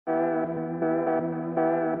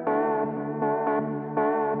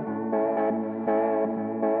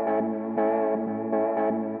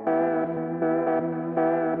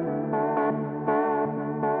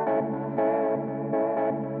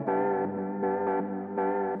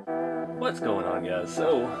What's going on, guys?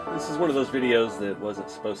 So this is one of those videos that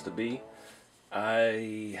wasn't supposed to be.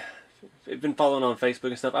 I've been following on Facebook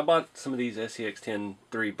and stuff. I bought some of these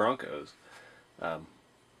SCX10iii Broncos.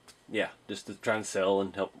 Yeah, just to try and sell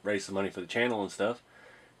and help raise some money for the channel and stuff.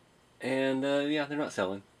 And yeah, they're not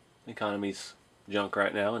selling. The economy's junk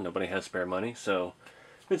right now and nobody has spare money. So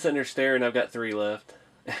I've been sitting there staring. I've got 3 left.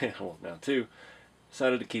 Well, now 2.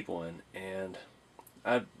 Decided to keep one. And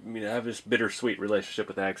I have this bittersweet relationship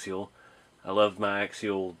with Axial. I loved my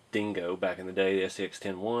Axial Dingo back in the day, the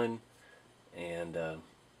SCX10iii, and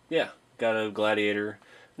yeah, got a Gladiator,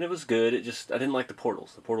 and it was good. I didn't like the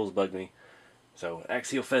portals. The portals bugged me. So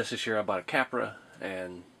Axial Fest this year, I bought a Capra,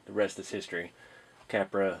 and the rest is history.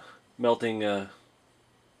 Capra melting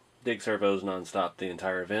dig servos nonstop the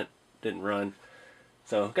entire event. Didn't run,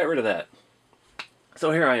 so got rid of that. So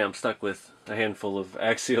here I am, stuck with a handful of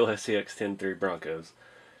Axial SCX10iii Broncos,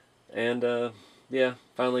 and yeah,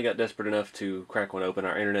 finally got desperate enough to crack one open.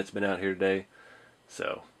 Our internet's been out here today,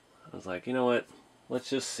 so I was like, you know what, let's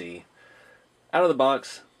just see. Out of the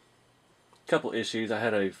box, a couple issues. I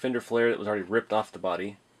had a fender flare that was already ripped off the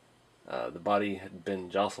body. The body had been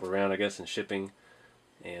jostled around, I guess, in shipping,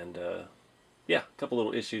 and yeah, a couple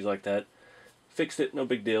little issues like that. Fixed it, no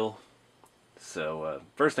big deal. So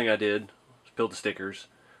first thing I did was peel the stickers.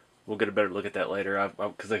 We'll get a better look at that later.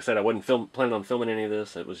 Because like I said, I wasn't planning on filming any of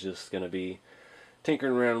this. It was just going to be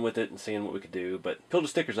tinkering around with it and seeing what we could do. But peeled the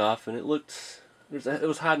stickers off, and it was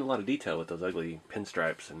hiding a lot of detail with those ugly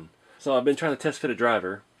pinstripes. And so I've been trying to test fit a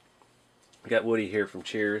driver. I got Woody here from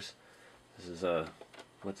Cheers. This is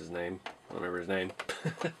what's his name? I don't remember his name.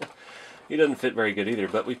 He doesn't fit very good either.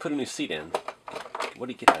 But we put a new seat in.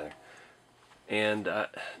 Woody, get out of there. And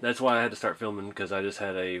that's why I had to start filming, because I just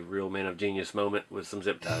had a real man of genius moment with some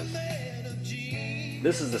zip ties.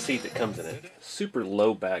 This is the seat that comes in it. Super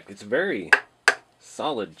low back. It's very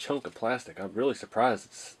solid chunk of plastic. I'm really surprised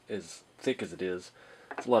it's as thick as it is.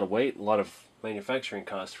 It's a lot of weight, a lot of manufacturing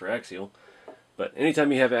costs for Axial. But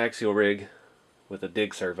anytime you have an Axial rig with a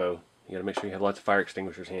dig servo, you gotta make sure you have lots of fire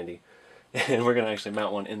extinguishers handy. And we're gonna actually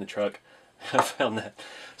mount one in the truck. I found that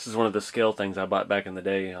this is one of the scale things I bought back in the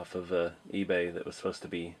day off of eBay that was supposed to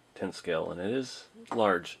be 10 scale, and it is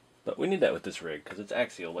large. But we need that with this rig because it's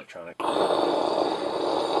Axial electronic.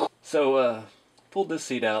 So pulled this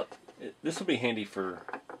seat out. This will be handy for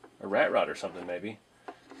a rat rod or something, maybe.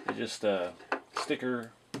 It just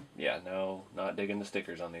sticker. Yeah, no, not digging the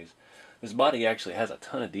stickers on these. This body actually has a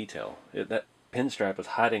ton of detail. That pinstripe is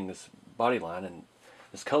hiding this body line, and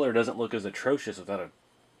this color doesn't look as atrocious without a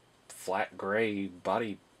flat gray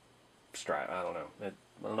body stripe. I don't know. I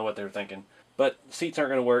don't know what they were thinking. But seats aren't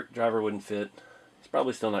going to work. Driver wouldn't fit. He's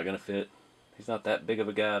probably still not going to fit. He's not that big of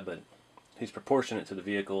a guy, but he's proportionate to the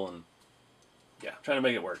vehicle, and yeah, trying to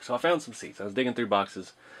make it work. So I found some seats. I was digging through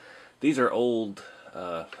boxes. These are old,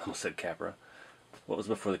 I almost said Capra. What was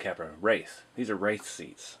before the Capra? Wraith. These are Wraith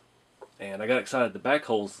seats. And I got excited. The back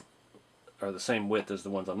holes are the same width as the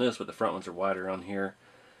ones on this, but the front ones are wider on here.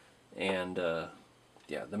 And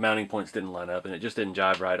yeah, the mounting points didn't line up, and it just didn't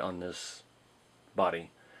jive right on this body.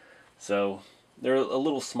 So they're a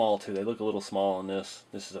little small too. They look a little small on this.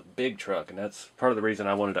 This is a big truck, and that's part of the reason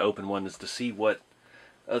I wanted to open one, is to see what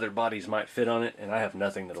other bodies might fit on it, and I have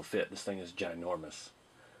nothing that'll fit. This thing is ginormous.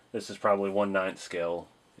 This is probably 1/9 scale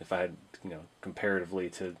if I had, comparatively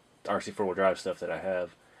to RC 4-wheel drive stuff that I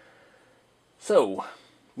have. So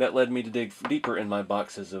that led me to dig deeper in my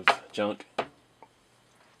boxes of junk.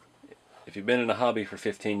 If you've been in a hobby for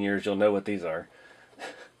 15 years, you'll know what these are.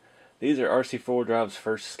 These are RC 4-wheel drive's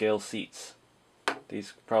first scale seats.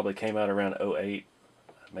 These probably came out around 08,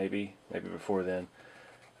 maybe before then.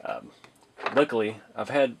 Luckily, I've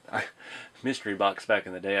had mystery box back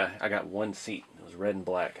in the day. I got one seat. It was red and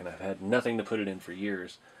black, and I've had nothing to put it in for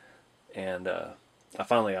years. And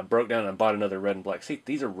I broke down and bought another red and black seat.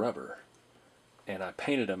 These are rubber. And I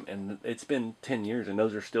painted them, and it's been 10 years, and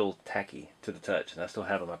those are still tacky to the touch, and I still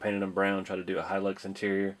have them. I painted them brown, tried to do a Hilux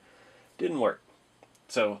interior. Didn't work.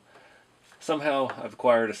 So somehow I've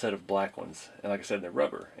acquired a set of black ones, and like I said, they're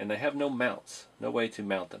rubber, and they have no mounts, no way to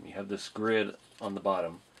mount them. You have this grid on the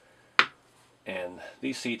bottom, and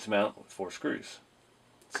these seats mount with 4 screws.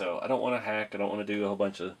 So I don't want to hack, I don't want to do a whole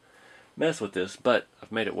bunch of mess with this, but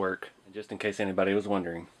I've made it work. And just in case anybody was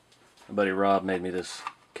wondering, my buddy Rob made me this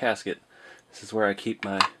casket. This is where I keep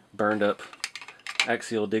my burned up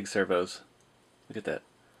Axial dig servos. Look at that.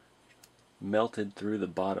 Melted through the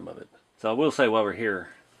bottom of it. So I will say while we're here,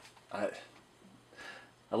 I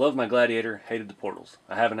love my Gladiator, hated the portals.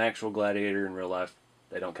 I have an actual Gladiator in real life.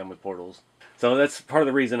 They don't come with portals. So that's part of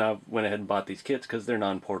the reason I went ahead and bought these kits, because they're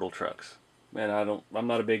non-portal trucks. Man, I'm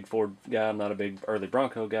not a big Ford guy, I'm not a big early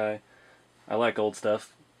Bronco guy. I like old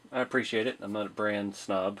stuff. I appreciate it. I'm not a brand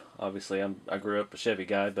snob. Obviously, I grew up a Chevy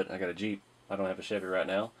guy, but I got a Jeep. I don't have a Chevy right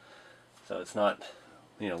now, so it's not,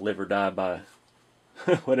 you know, live or die by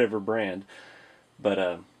whatever brand.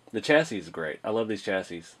 But the chassis is great. I love these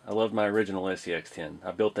chassis. I love my original SCX10.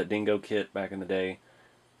 I built that Dingo kit back in the day,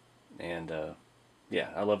 and yeah,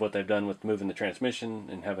 I love what they've done with moving the transmission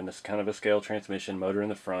and having this kind of a scale transmission, motor in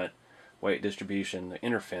the front, weight distribution, the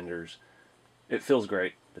inner fenders. It feels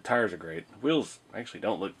great. The tires are great. The wheels actually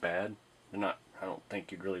don't look bad. They're not. I don't think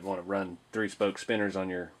you'd really want to run 3-spoke spinners on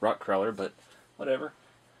your rock crawler, but whatever.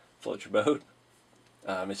 Float your boat.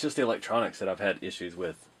 It's just the electronics that I've had issues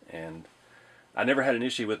with, and I never had an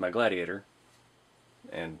issue with my Gladiator,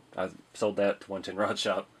 and I sold that to 110 Rod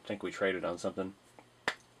Shop. I think we traded on something.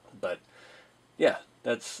 But yeah,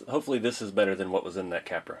 that's hopefully this is better than what was in that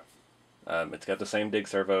Capra. It's got the same dig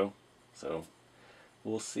servo, so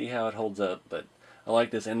we'll see how it holds up. But I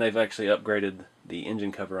like this, and they've actually upgraded the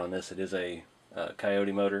engine cover on this. It is a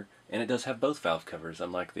Coyote motor, and it does have both valve covers,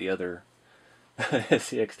 unlike the other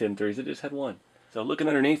SCX10iiis. It just had one. So looking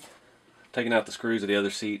underneath, taking out the screws of the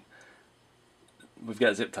other seat, we've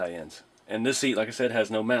got zip tie ends. And this seat, like I said,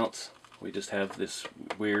 has no mounts. We just have this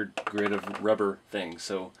weird grid of rubber thing.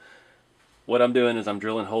 So what I'm doing is I'm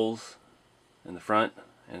drilling holes in the front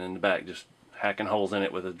and in the back, just hacking holes in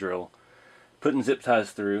it with a drill, putting zip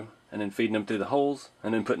ties through, and then feeding them through the holes,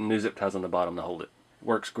 and then putting new zip ties on the bottom to hold it.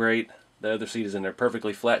 Works great. The other seat is in there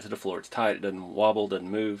perfectly flat to the floor. It's tight, it doesn't wobble, doesn't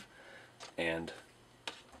move, and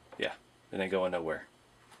yeah, it ain't going nowhere.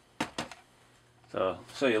 So I'll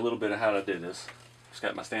show you a little bit of how to do this. Just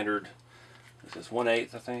got my standard, this is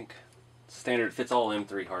 1/8 I think. Standard, fits all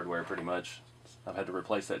M3 hardware pretty much. I've had to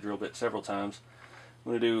replace that drill bit several times.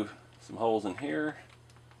 I'm going to do some holes in here.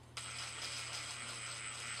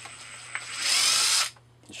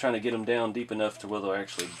 Just trying to get them down deep enough to where they'll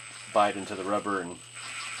actually bite into the rubber, and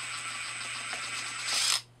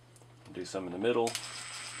do some in the middle,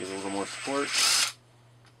 give it a little more support.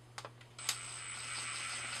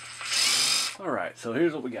 Alright, so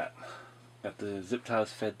here's what we got. Got the zip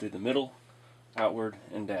ties fed through the middle, outward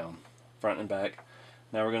and down, front and back.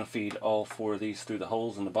 Now we're going to feed all 4 of these through the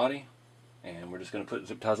holes in the body, and we're just going to put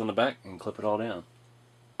zip ties on the back and clip it all down.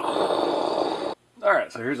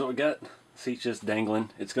 Alright, so here's what we got. Seat's just dangling.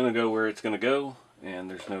 It's going to go where it's going to go, and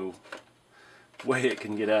there's no way it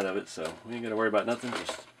can get out of it, so we ain't got to worry about nothing.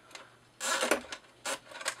 Just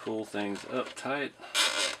pull things up tight.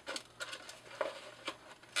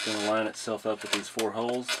 It's going to line itself up with these 4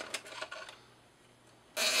 holes.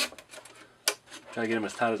 Try to get them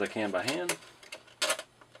as tight as I can by hand.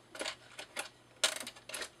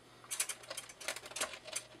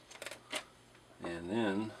 And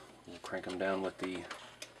then we'll crank them down with the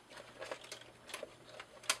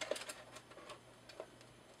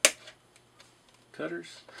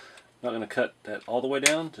cutters. Not going to cut that all the way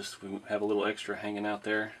down, just we have a little extra hanging out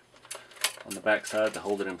there on the back side to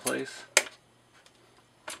hold it in place.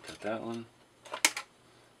 Cut that one.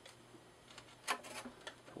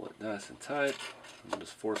 Pull it nice and tight, and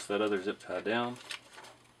just force that other zip tie down.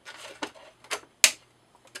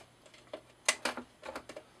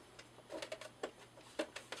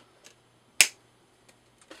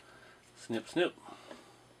 Snip, snip.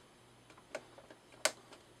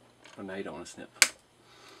 Oh, no, you don't want to snip.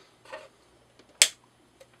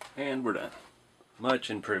 And we're done. Much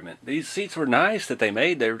improvement. These seats were nice that they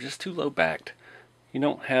made. They were just too low backed. You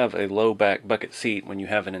don't have a low back bucket seat when you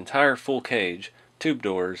have an entire full cage, tube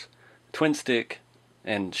doors, twin stick,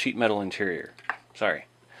 and sheet metal interior. Sorry.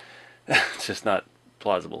 It's just not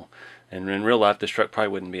plausible. And in real life, this truck probably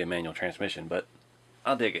wouldn't be a manual transmission, but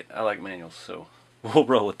I'll dig it. I like manuals, so we'll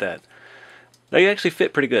roll with that. They actually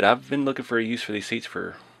fit pretty good. I've been looking for a use for these seats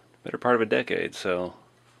for the better part of a decade, so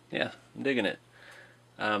yeah, I'm digging it.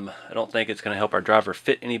 I don't think it's going to help our driver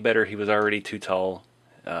fit any better. He was already too tall.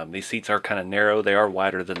 These seats are kind of narrow. They are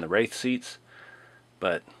wider than the Wraith seats,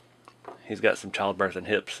 but he's got some childbirth and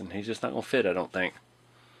hips, and he's just not going to fit, I don't think.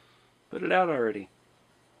 Put it out already.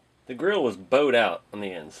 The grill was bowed out on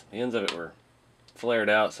the ends. The ends of it were flared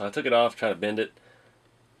out, so I took it off, tried to bend it.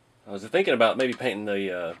 I was thinking about maybe painting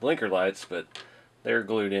the blinker lights, but they're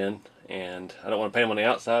glued in, and I don't want to paint them on the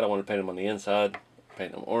outside. I want to paint them on the inside,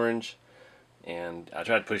 paint them orange. And I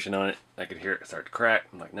tried pushing on it. I could hear it start to crack.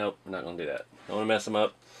 I'm like, nope, I'm not going to do that. Don't want to mess them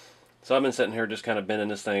up. So I've been sitting here just kind of bending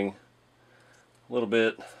this thing a little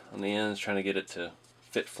bit on the ends, trying to get it to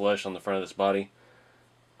fit flush on the front of this body.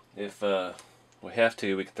 If we have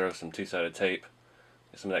to, we can throw some two-sided tape,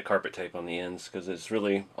 get some of that carpet tape on the ends, because it's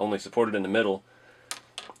really only supported in the middle.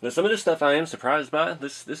 But some of this stuff I am surprised by.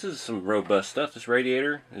 This is some robust stuff. This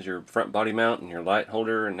radiator is your front body mount and your light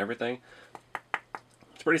holder and everything.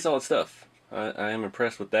 it's pretty solid stuff. I am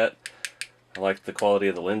impressed with that. I like the quality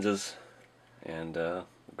of the lenses and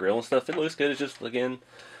grill and stuff. It looks good. It's just, again,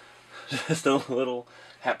 just a little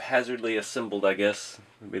haphazardly assembled, I guess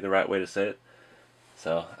would be the right way to say it.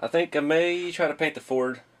 So I think I may try to paint the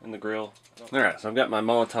Ford and the grill. Alright, so I've got my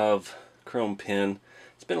Molotov chrome pin.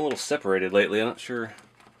 It's been a little separated lately. I'm not sure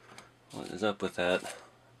what is up with that.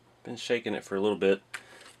 Been shaking it for a little bit.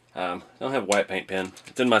 I don't have a white paint pen.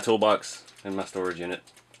 It's in my toolbox in my storage unit.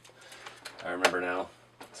 I remember now.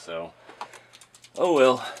 So, oh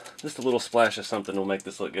well, just a little splash of something will make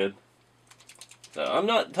this look good. So I'm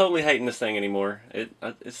not totally hating this thing anymore.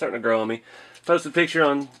 It's starting to grow on me. Posted a picture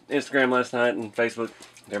on Instagram last night and Facebook.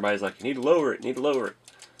 Everybody's like, you need to lower it, you need to lower it.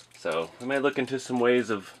 So we may look into some ways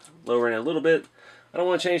of lowering it a little bit. I don't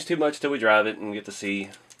want to change too much till we drive it and get to see,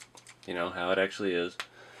 you know, how it actually is.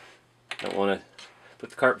 Don't want to put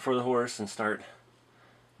the cart before the horse and start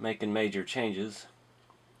making major changes.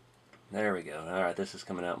 There we go. Alright, this is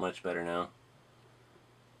coming out much better now.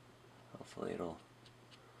 Hopefully it'll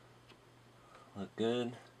look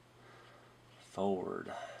good.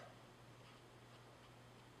 Forward.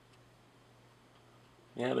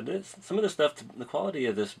 Yeah, but some of the stuff, the quality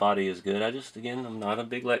of this body is good. Again, I'm not a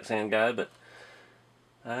big Lexan guy, but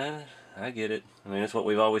I get it. I mean, it's what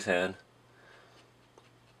we've always had.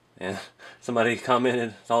 And somebody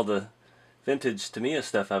commented, all the vintage Tamiya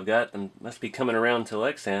stuff I've got must be coming around to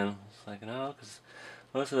Lexan. It's like, no, because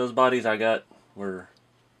most of those bodies I got were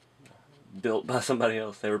built by somebody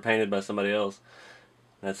else. They were painted by somebody else.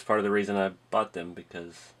 That's part of the reason I bought them,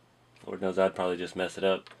 because Lord knows I'd probably just mess it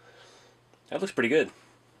up. That looks pretty good.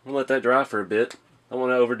 We'll let that dry for a bit. Don't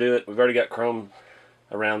want to overdo it. We've already got chrome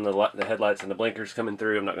around the headlights and the blinkers coming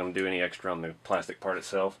through. I'm not going to do any extra on the plastic part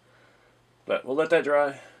itself. But we'll let that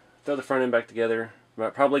dry. Throw the front end back together.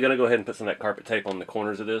 I'm probably going to go ahead and put some of that carpet tape on the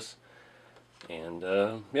corners of this. And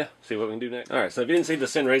yeah, see what we can do next. Alright, so if you didn't see the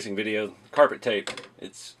Sin Racing video, carpet tape,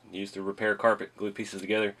 it's used to repair carpet, glue pieces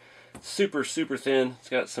together. Super, super thin. It's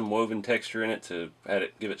got some woven texture in it to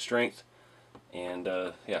give it strength. And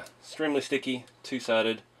yeah, extremely sticky,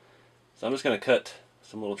 two-sided. So I'm just going to cut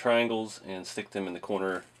some little triangles and stick them in the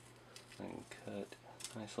corner. And cut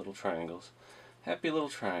nice little triangles. Happy little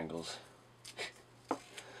triangles.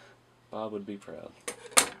 Bob would be proud.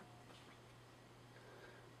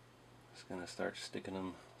 Just going to start sticking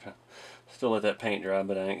them. Still let that paint dry,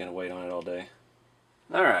 but I ain't going to wait on it all day.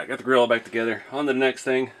 Alright, got the grill all back together. On to the next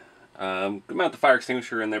thing. Mount the fire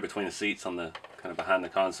extinguisher in there between the seats on the kind of behind the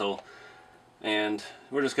console. And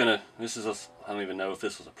we're just gonna, I don't even know if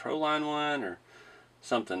this was a Proline one or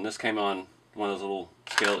something. This came on one of those little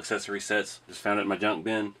scale accessory sets. Just found it in my junk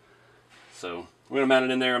bin. So we're gonna mount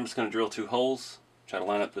it in there. I'm just gonna drill 2 holes. Try to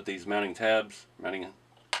line up with these mounting pegs.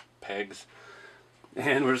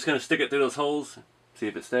 And we're just gonna stick it through those holes. See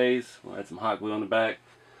if it stays. We'll add some hot glue on the back.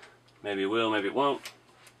 Maybe it will, maybe it won't.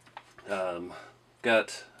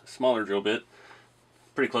 Got a smaller drill bit.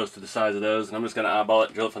 Pretty close to the size of those, and I'm just going to eyeball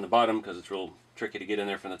it, drill it from the bottom because it's real tricky to get in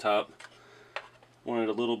there from the top. Want it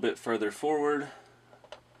a little bit further forward.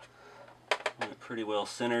 Want it pretty well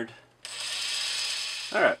centered.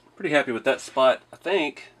 Alright, pretty happy with that spot. I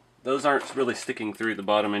think those aren't really sticking through the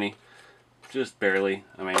bottom any, just barely.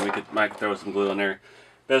 I mean, might throw some glue in there.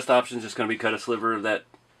 Best option is just going to be cut a sliver of that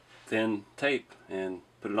thin tape and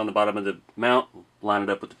put it on the bottom of the mount, line it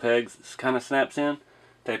up with the pegs. This kind of snaps in.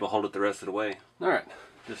 Tape will hold it the rest of the way. Alright,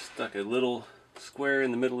 just stuck a little square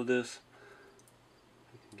in the middle of this.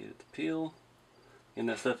 You can get it to peel. Again,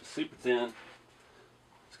 that stuff is super thin.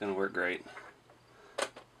 It's going to work great. So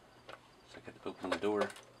I got to open the door.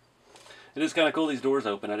 It is kind of cool these doors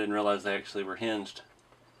open. I didn't realize they actually were hinged.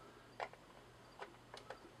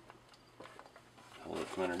 Hold it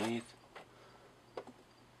from underneath.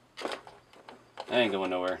 I ain't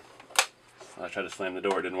going nowhere. I tried to slam the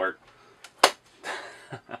door, it didn't work.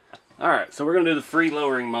 Alright, so we're going to do the free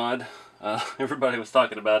lowering mod. Everybody was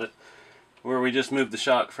talking about it. Where we just moved the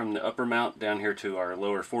shock from the upper mount down here to our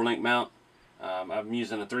lower 4-link mount. I'm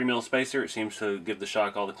using a 3mm spacer. It seems to give the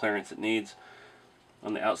shock all the clearance it needs.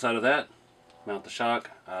 On the outside of that, mount the shock.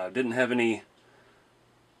 Didn't have any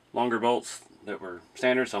longer bolts that were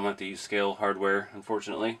standard, so I'm going to have to use scale hardware,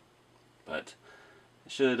 unfortunately. But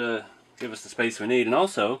it should give us the space we need. And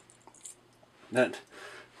also,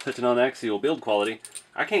 touching on Axial build quality,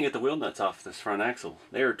 I can't get the wheel nuts off this front axle.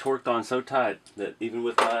 They are torqued on so tight that even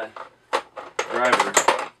with my driver,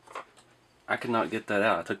 I could not get that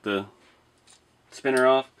out. I took the spinner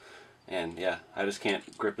off, and yeah, I just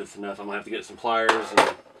can't grip this enough. I'm going to have to get some pliers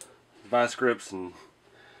and vice grips, and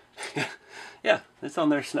yeah, it's on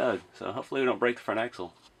there snug. So hopefully we don't break the front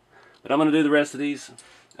axle. But I'm going to do the rest of these.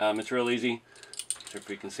 It's real easy. sure if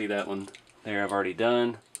we can see that one there. I've already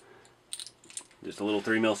done. Just a little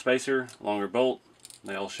 3mm spacer, longer bolt.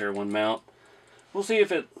 They all share one mount. We'll see if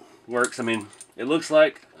it works. I mean, it looks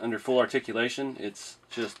like under full articulation, it's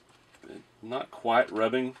just not quite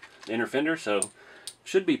rubbing the inner fender, so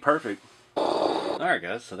should be perfect. Alright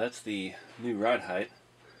guys, so that's the new ride height.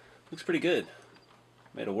 Looks pretty good.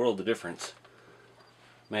 Made a world of difference.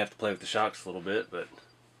 May have to play with the shocks a little bit, but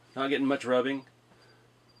not getting much rubbing.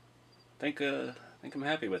 I think I'm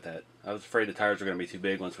happy with that. I was afraid the tires were going to be too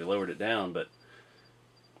big once we lowered it down, but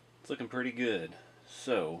it's looking pretty good.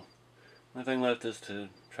 So, only thing left is to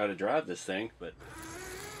try to drive this thing, but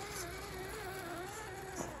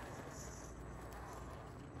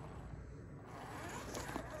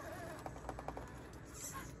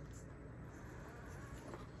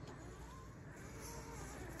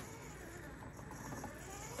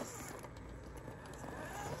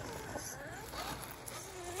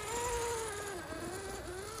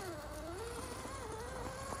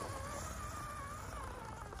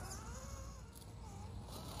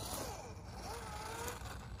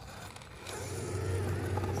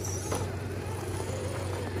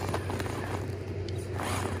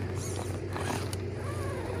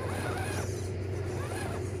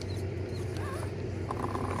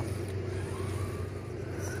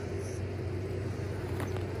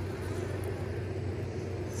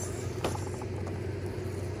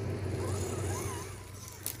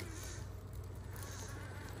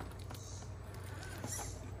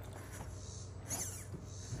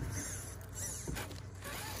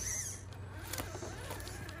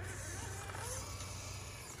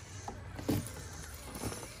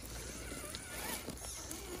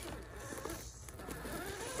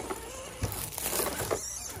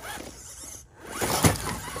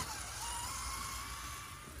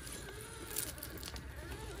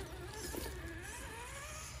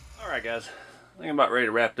alright guys, I think I'm about ready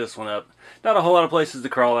to wrap this one up. Not a whole lot of places to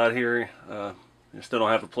crawl out here. Still don't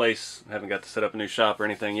have a place. Haven't got to set up a new shop or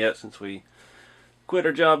anything yet since we quit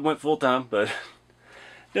our job and went full time, but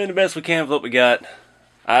doing the best we can with what we got.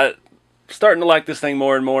 I'm starting to like this thing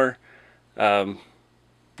more and more.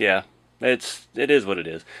 Yeah, it is what it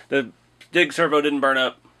is. The dig servo didn't burn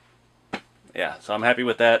up. Yeah, so I'm happy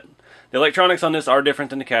with that. The electronics on this are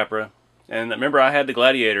different than the Capra. And remember, I had the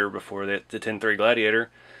Gladiator before, the 10.3 Gladiator,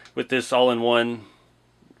 with this all-in-one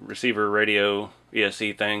receiver radio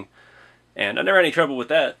ESC thing, and I never had any trouble with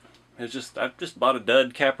that. It's just I just bought a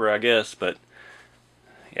dud Capra, I guess, but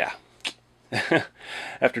yeah.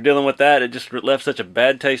 After dealing with that, it just left such a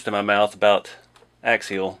bad taste in my mouth about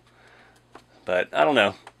Axial. But I don't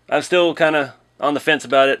know. I'm still kind of on the fence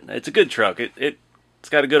about it. It's a good truck. It's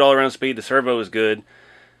got a good all-around speed. The servo is good.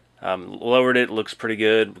 Lowered it, looks pretty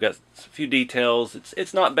good. We've got a few details.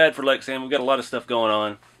 It's not bad for Lexan. We've got a lot of stuff going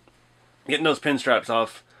on. Getting those pinstripes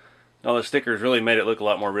off, all those stickers really made it look a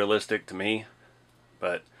lot more realistic to me.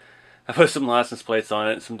 But I put some license plates on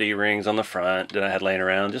it, some D-rings on the front that I had laying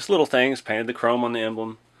around. Just little things. Painted the chrome on the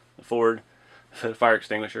emblem, the Ford, the fire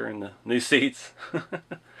extinguisher, and the new seats.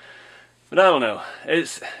 But I don't know.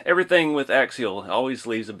 It's everything with Axial always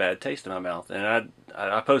leaves a bad taste in my mouth. And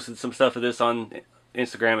I posted some stuff of this on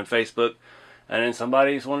Instagram and Facebook, and then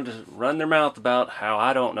somebody's wanted to run their mouth about how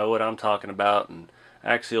I don't know what I'm talking about, and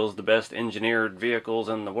Axial's the best engineered vehicles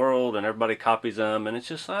in the world, and everybody copies them, and it's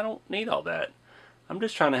just, I don't need all that. I'm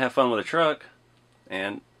just trying to have fun with a truck,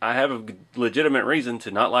 and I have a legitimate reason to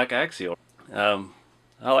not like Axial. I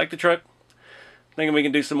like the truck. Thinking we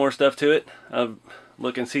can do some more stuff to it.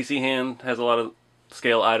 Looking, CC Hand has a lot of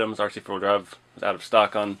scale items. RC4 Drive is out of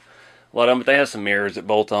stock on a lot of them, but they have some mirrors that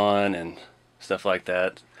bolt on and stuff like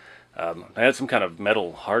that. I had some kind of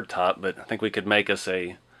metal hardtop, but I think we could make us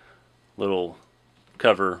a little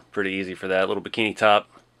cover pretty easy for that, little bikini top.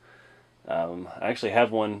 I actually have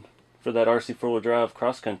one for that RC four-wheel drive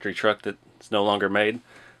cross-country truck that's no longer made.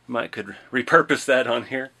 Might could repurpose that on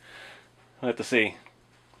here. We'll have to see.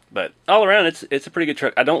 But all around, it's a pretty good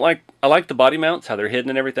truck. I like the body mounts, how they're hidden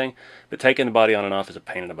and everything, but taking the body on and off is a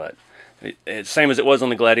pain in the butt. It's same as it was on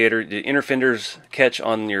the Gladiator. The inner fenders catch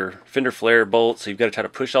on your fender flare bolt, so you've got to try to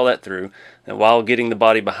push all that through, and while getting the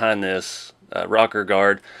body behind this rocker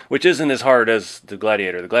guard, which isn't as hard as the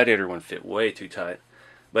Gladiator. The Gladiator one fit way too tight.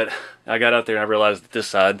 But I got out there and I realized that this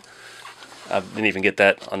side, I didn't even get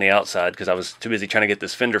that on the outside because I was too busy trying to get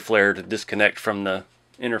this fender flare to disconnect from the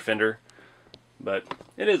inner fender. But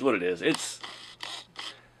it is what it is.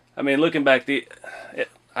 I mean, looking back, I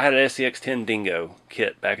had an SCX10 Dingo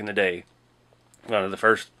kit back in the day. One of the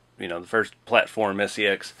first, the first platform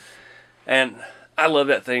SCX, and I love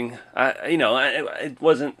that thing. There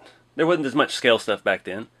wasn't as much scale stuff back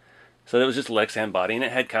then, So it was just Lexan body, and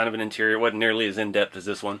it had kind of an interior. It wasn't nearly as in-depth as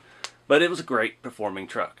this one, but it was a great performing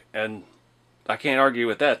truck, and I can't argue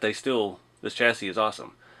with that. This chassis is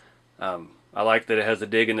awesome. I like that it has the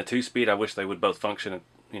dig and the 2-speed. I wish they would both function.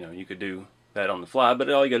 You could do that on the fly, but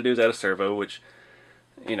all you got to do is add a servo, which,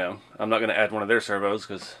 I'm not going to add one of their servos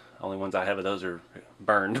because the only ones I have of those are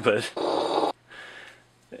burned. But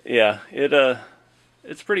yeah,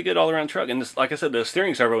 it's a pretty good all-around truck. And this, like I said, the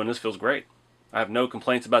steering servo in this feels great. I have no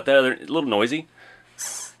complaints about that. It's a little noisy,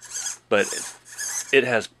 but it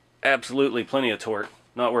has absolutely plenty of torque.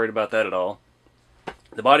 Not worried about that at all.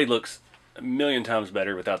 The body looks a million times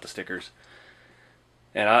better without the stickers.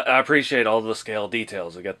 And I appreciate all the scale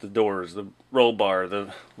details. We got the doors, the roll bar,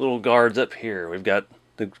 the little guards up here. We've got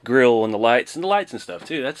the grill and the lights and stuff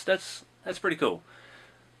too. That's pretty cool.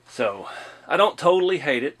 So I don't totally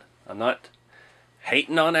hate it. I'm not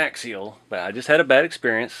hating on Axial, but I just had a bad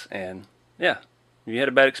experience. And yeah, if you had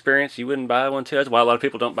a bad experience, you wouldn't buy one too. That's why a lot of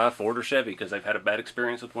people don't buy Ford or Chevy, because they've had a bad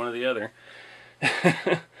experience with one or the other.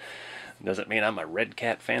 Doesn't mean I'm a Red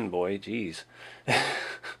Cat fanboy. Jeez.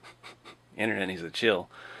 Internet needs to chill.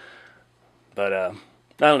 But I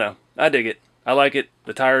don't know. I dig it. I like it.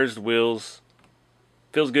 The tires, the wheels,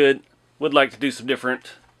 feels good. Would like to do some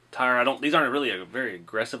different tire. These aren't really a very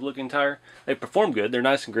aggressive looking tire. They perform good. They're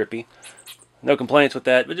nice and grippy. No complaints with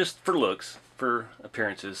that, but just for looks, for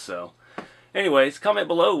appearances. So anyways, comment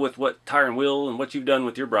below with what tire and wheel and what you've done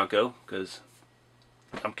with your Bronco, because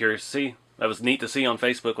I'm curious to see. That was neat to see on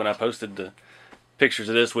Facebook when I posted the pictures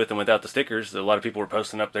of this with and without the stickers. A lot of people were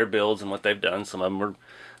posting up their builds and what they've done. Some of them were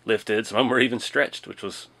lifted, some of them were even stretched, which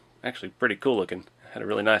was actually pretty cool looking. Had a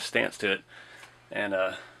really nice stance to it. And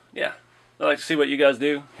yeah, I'd like to see what you guys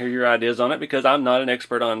do, hear your ideas on it, because I'm not an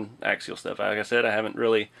expert on Axial stuff. Like I said, I haven't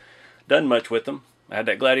really done much with them. I had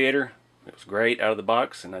that Gladiator. It was great out of the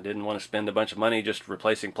box, and I didn't want to spend a bunch of money just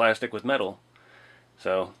replacing plastic with metal.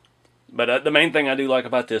 So, but the main thing I do like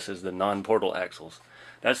about this is the non-portal axles.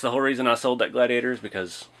 That's the whole reason I sold that Gladiator, is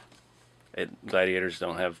because Gladiators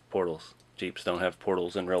don't have portals. Jeeps don't have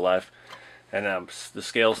portals in real life. And the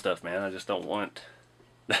scale stuff, man, I just don't want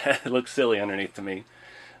that. It looks silly underneath to me.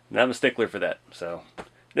 And I'm a stickler for that. So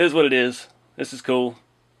it is what it is. This is cool.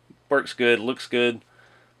 Works good. Looks good.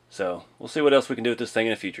 So we'll see what else we can do with this thing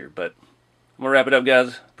in the future. But I'm going to wrap it up,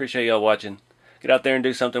 guys. Appreciate y'all watching. Get out there and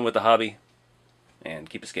do something with the hobby. And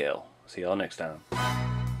keep a scale. See y'all next time.